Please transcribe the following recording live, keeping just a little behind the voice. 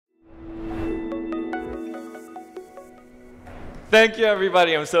Thank you,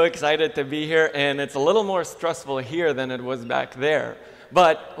 everybody. I'm so excited to be here, and it's a little more stressful here than it was back there.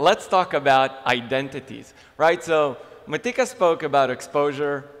 But let's talk about identities, right? So Matika spoke about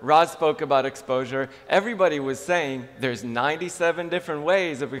exposure, Rod spoke about exposure. Everybody was saying there's 97 different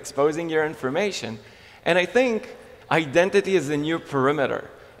ways of exposing your information. And I think identity is the new perimeter,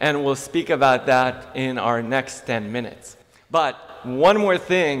 and we'll speak about that in our next 10 minutes. But one more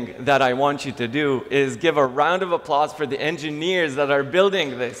thing that I want you to do is give a round of applause for the engineers that are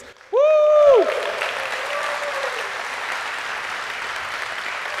building this. Woo!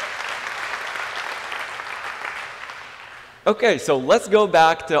 Okay, so let's go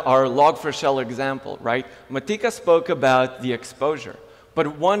back to our log4shell example, right? Matika spoke about the exposure.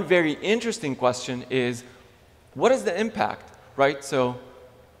 But one very interesting question is, what is the impact, right? So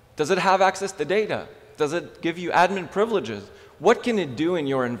does it have access to data? Does it give you admin privileges? What can it do in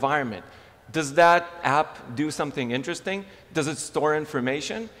your environment? Does that app do something interesting? Does it store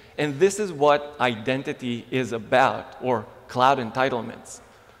information? And this is what identity is about, or cloud entitlements.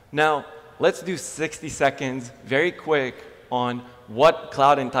 Now, let's do 60 seconds, very quick, on what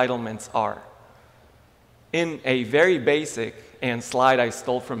cloud entitlements are. In a very basic and slide I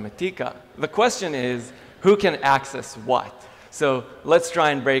stole from Matika, the question is, who can access what? So let's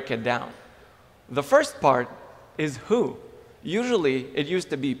try and break it down. The first part is who. Usually, it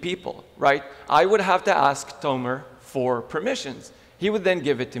used to be people, right? I would have to ask Tomer for permissions. He would then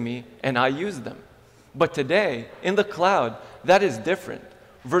give it to me, and I use them. But today, in the cloud, that is different.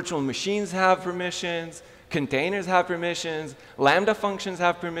 Virtual machines have permissions, containers have permissions, Lambda functions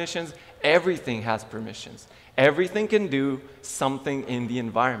have permissions, everything has permissions. Everything can do something in the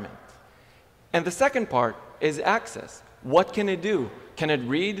environment. And the second part is access. What can it do? Can it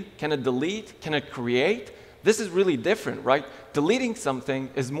read? Can it delete? Can it create? This is really different, right? Deleting something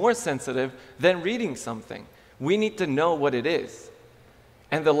is more sensitive than reading something. We need to know what it is.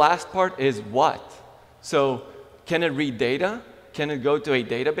 And the last part is what. So can it read data? Can it go to a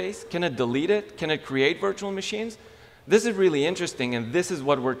database? Can it delete it? Can it create virtual machines? This is really interesting, and this is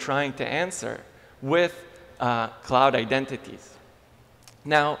what we're trying to answer with cloud identities.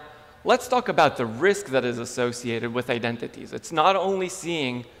 Now, let's talk about the risk that is associated with identities. It's not only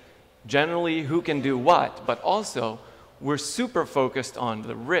seeing generally who can do what, but also we're super focused on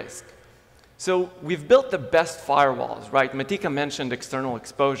the risk. So we've built the best firewalls, right? Matika mentioned external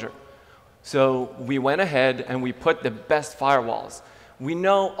exposure. So we went ahead and we put the best firewalls. We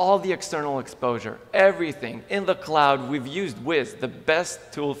know all the external exposure, everything in the cloud. We've used Wiz, the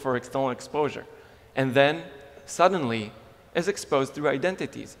best tool for external exposure. And then suddenly it's exposed through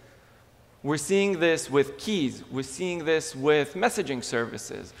identities. We're seeing this with keys. We're seeing this with messaging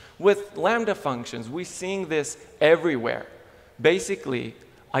services, with Lambda functions. We're seeing this everywhere. Basically,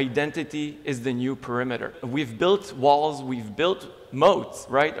 identity is the new perimeter. We've built walls, we've built moats,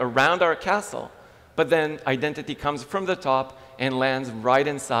 right, around our castle. But then identity comes from the top and lands right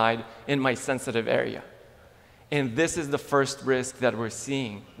inside in my sensitive area. And this is the first risk that we're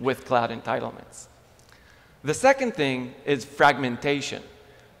seeing with cloud entitlements. The second thing is fragmentation.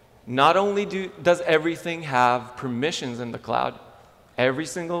 Not only does everything have permissions in the cloud, every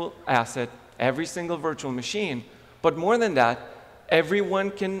single asset, every single virtual machine, but more than that,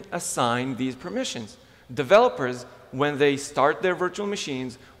 everyone can assign these permissions. Developers, when they start their virtual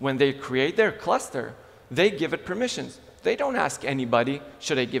machines, when they create their cluster, they give it permissions. They don't ask anybody,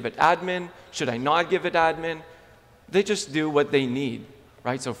 should I give it admin? Should I not give it admin? They just do what they need,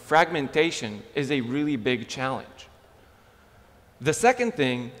 right? So fragmentation is a really big challenge. The second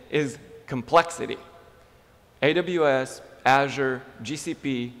thing is complexity. AWS, Azure,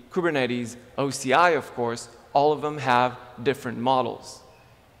 GCP, Kubernetes, OCI, of course, all of them have different models.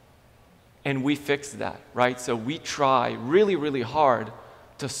 And we fix that, right? So we try really, really hard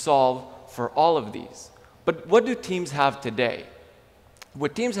to solve for all of these. But what do teams have today?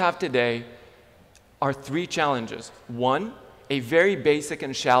 What teams have today are three challenges. One, a very basic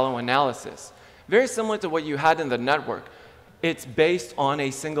and shallow analysis, very similar to what you had in the network. It's based on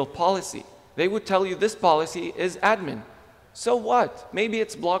a single policy. They would tell you this policy is admin. So what? Maybe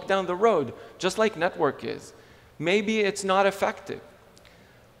it's blocked down the road, just like network is. Maybe it's not effective.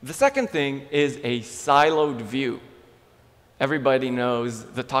 The second thing is a siloed view. Everybody knows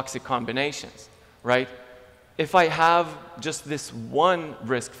the toxic combinations, right? If I have just this one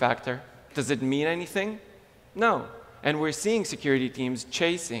risk factor, does it mean anything? No. And we're seeing security teams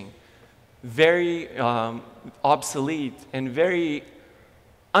chasing very obsolete and very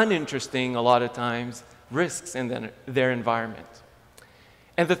uninteresting, a lot of times, risks in their environment.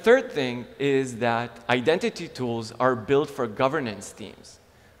 And the third thing is that identity tools are built for governance teams.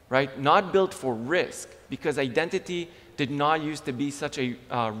 right? Not built for risk, because identity did not used to be such a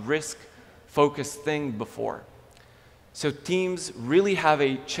risk-focused thing before. So teams really have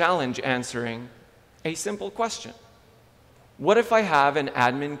a challenge answering a simple question. What if I have an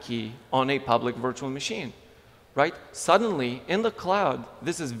admin key on a public virtual machine, right? Suddenly, in the cloud,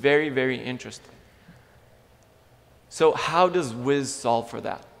 this is very, very interesting. So how does Wiz solve for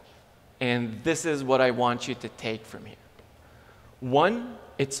that? And this is what I want you to take from here. One,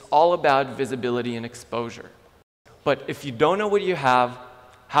 it's all about visibility and exposure. But if you don't know what you have,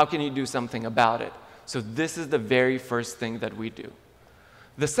 how can you do something about it? So this is the very first thing that we do.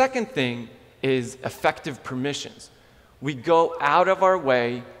 The second thing is effective permissions. We go out of our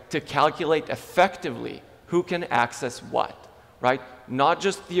way to calculate effectively who can access what, right? Not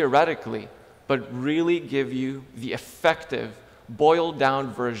just theoretically, but really give you the effective, boiled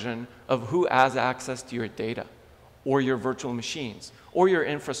down version of who has access to your data, or your virtual machines, or your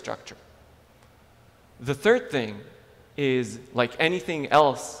infrastructure. The third thing is, like anything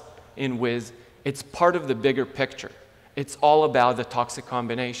else in Wiz, it's part of the bigger picture. It's all about the toxic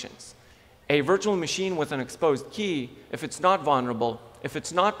combinations. A virtual machine with an exposed key, if it's not vulnerable, if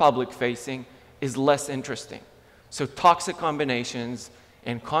it's not public-facing, is less interesting. So toxic combinations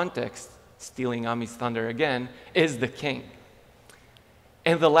and context, stealing Ami's thunder again, is the king.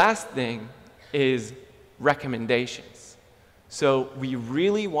 And the last thing is recommendations. So we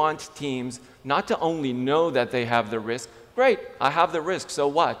really want teams not to only know that they have the risk. Great, I have the risk, so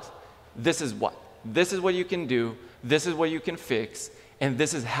what? This is what? This is what you can do, this is what you can fix, and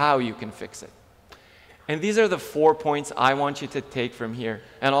this is how you can fix it. And these are the 4 points I want you to take from here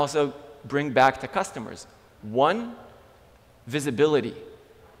and also bring back to customers. One, visibility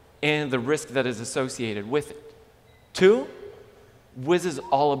and the risk that is associated with it. Two, Wiz is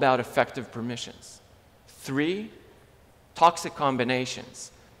all about effective permissions. Three, toxic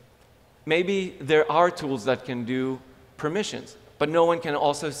combinations. Maybe there are tools that can do permissions, but no one can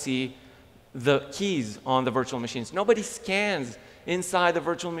also see the keys on the virtual machines. Nobody scans inside the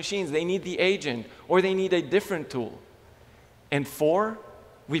virtual machines. They need the agent, or they need a different tool. And four,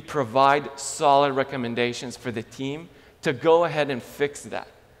 we provide solid recommendations for the team to go ahead and fix that.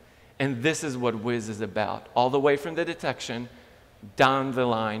 And this is what Wiz is about, all the way from the detection down the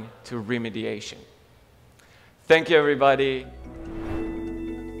line to remediation. Thank you, everybody.